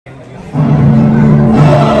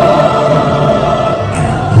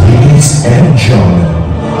gentlemen,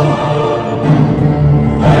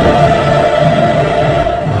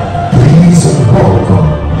 please welcome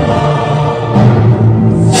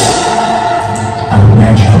our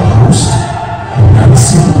magical host,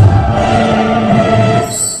 Nancy.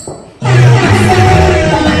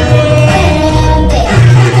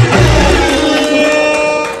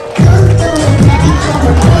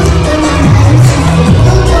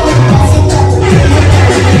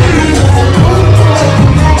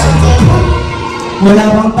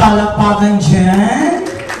 Wala bang palakpakan dyan?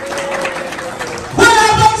 Wala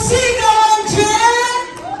bang sigawan dyan?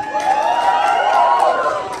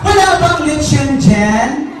 Wala bang lechon dyan?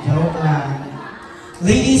 Joke lang.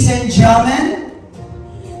 Ladies and gentlemen,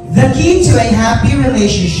 the key to a happy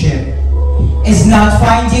relationship is not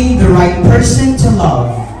finding the right person to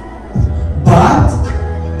love, but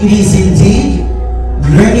it is indeed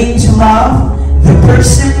learning to love the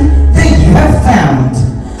person that you have found.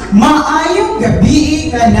 Maayong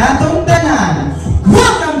gabi ka natong tanan.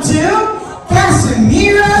 Welcome to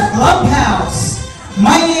Casimira Clubhouse.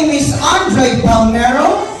 My name is Andre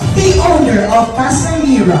Palmero, the owner of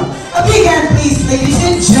Casimira. A big hand please, ladies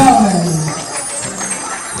and gentlemen.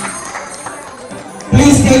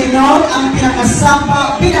 Please take note, ang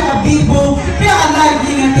pinakasapa, pinakabibo,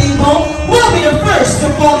 pinaka-lively ng table will be the first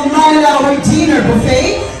to fall in line at our dinner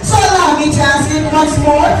buffet. So allow me to ask it once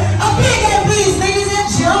more. A big hand please, ladies and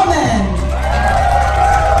gentlemen.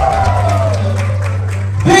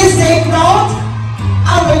 Please take note,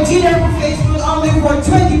 our dinner buffet will only for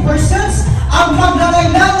 20 persons. Ang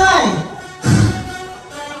magnanay-nanay.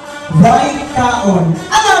 Right kaon.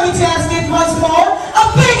 Allow me to ask it once more. A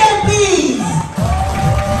big hand please.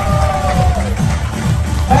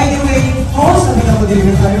 By the way, host of the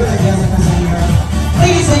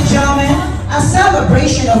ladies and gentlemen, a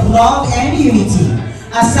celebration of love and unity,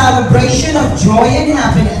 a celebration of joy and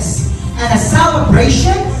happiness, and a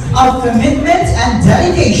celebration of commitment and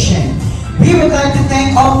dedication. We would like to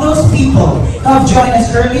thank all those people who have joined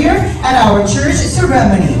us earlier at our church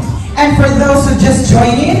ceremony. And for those who just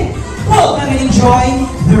joined in, welcome and enjoy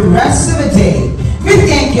the rest of the day. We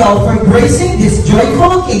thank you all for gracing this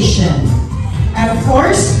joyful occasion. And of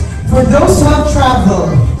course, for those who have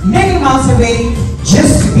traveled many miles away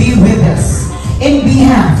just to be with us, in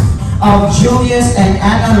behalf of Julius and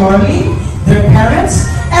Anna Lorley, their parents,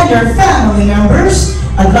 and their family members,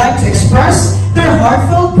 I'd like to express their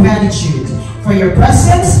heartfelt gratitude for your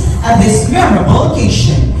presence at this memorable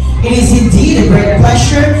occasion. It is indeed a great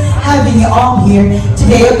pleasure having you all here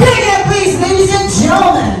today. A big hand please, ladies and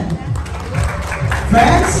gentlemen.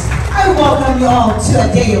 Friends, I welcome you all to a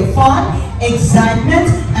day of fun, excitement,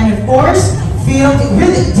 and of course, filled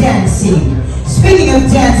with dancing. Speaking of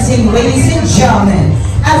dancing, ladies and gentlemen,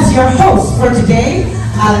 as your host for today,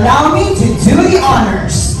 allow me to do the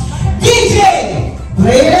honors. DJ,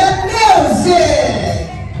 play that music!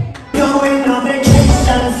 Going on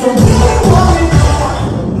vacation, so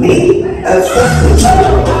me, especially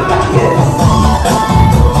yes.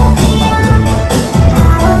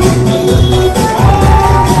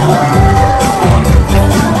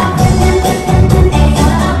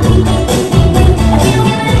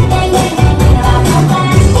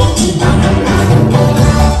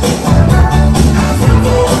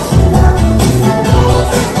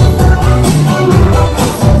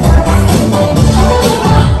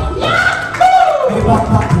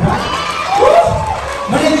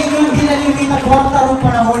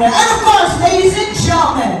 And of course, ladies and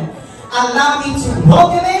gentlemen, allow me to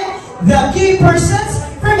welcome in the key persons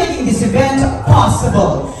for making this event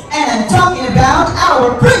possible. And I'm talking about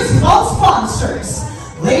our principal sponsors.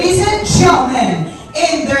 Ladies and gentlemen,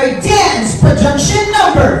 in their dance production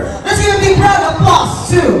number, let's give a big round of applause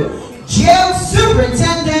to Jail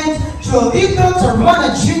Superintendent Jolito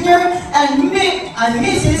Tarona Jr. and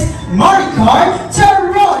Mrs. Maricar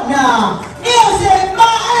Tarona. Music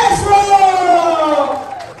Maestro!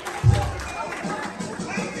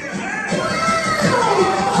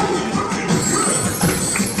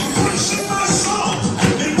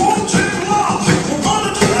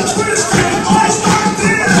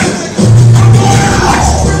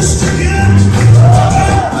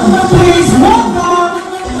 Please welcome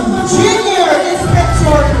Junior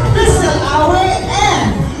Inspector Crystal Awe and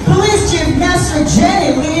Police Chief Master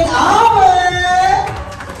Jenny Lynn Awe.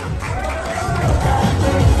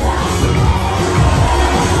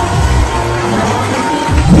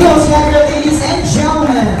 We also have here, ladies and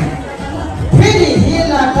gentlemen, Pretty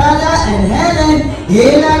Hilatada and Helen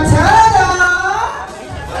Hilatada.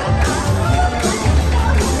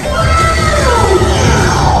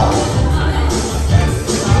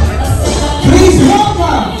 Please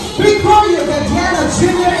welcome Gregorio Gadiano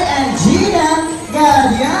Jr. and Gina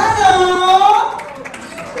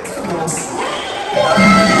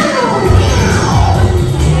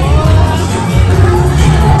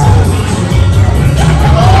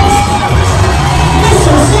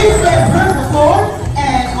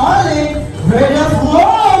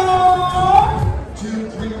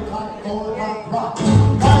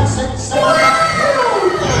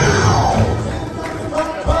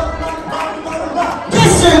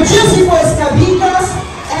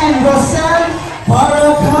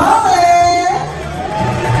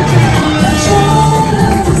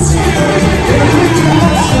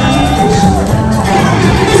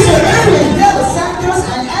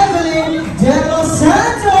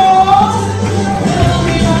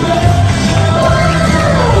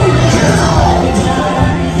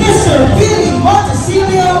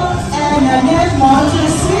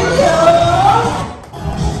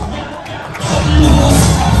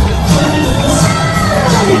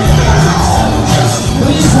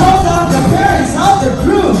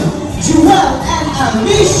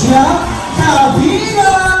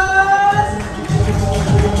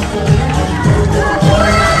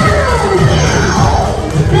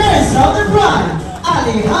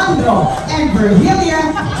Virgilia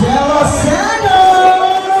De Lozano.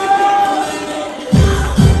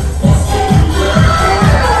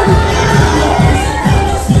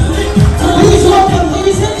 Please welcome,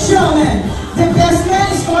 ladies and gentlemen, the best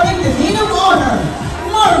man escorting the maid of honor,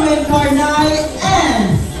 Marvin Carnay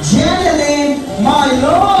and Janeline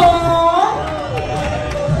Milo.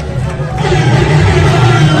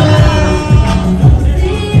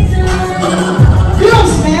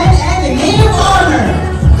 Groomsman and the maid of honor,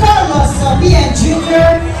 Carlos Sabian Jr.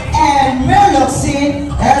 and Merloxin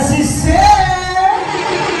as his said.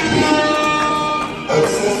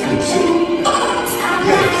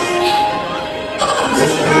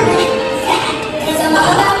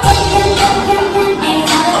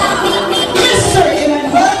 Mr.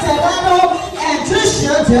 Emmanuel Delano and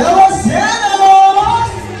Tricia De Lozano.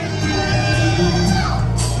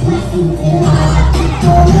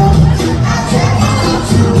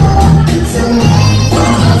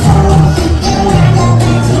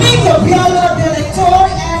 Nico Piolo Director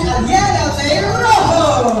and Aliana De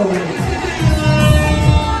Rojo.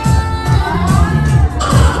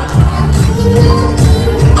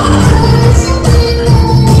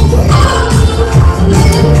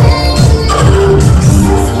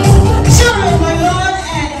 Sherman Malone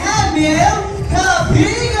and Hamil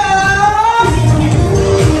Capiga.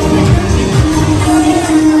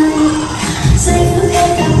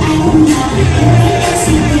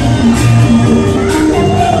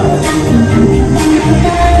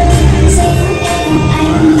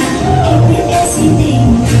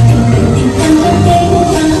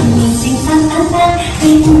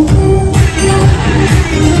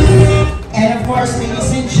 And of course,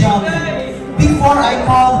 ladies and gentlemen, before I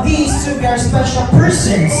call these two very special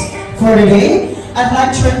persons for today, I'd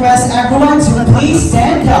like to request everyone to please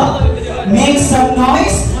stand up, make some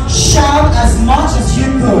noise, shout as much as you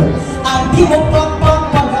could. Ang di mo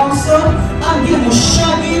pagpagpagawso, ang di mo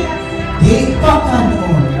syagin, di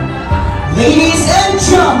pagkanon. Ladies and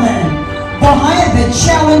gentlemen, behind the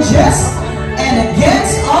challenges and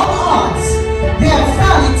against all odds, they have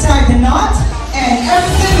finally tied the knot and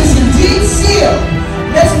everything is indeed sealed.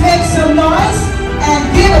 Let's make some noise and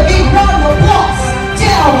give a big round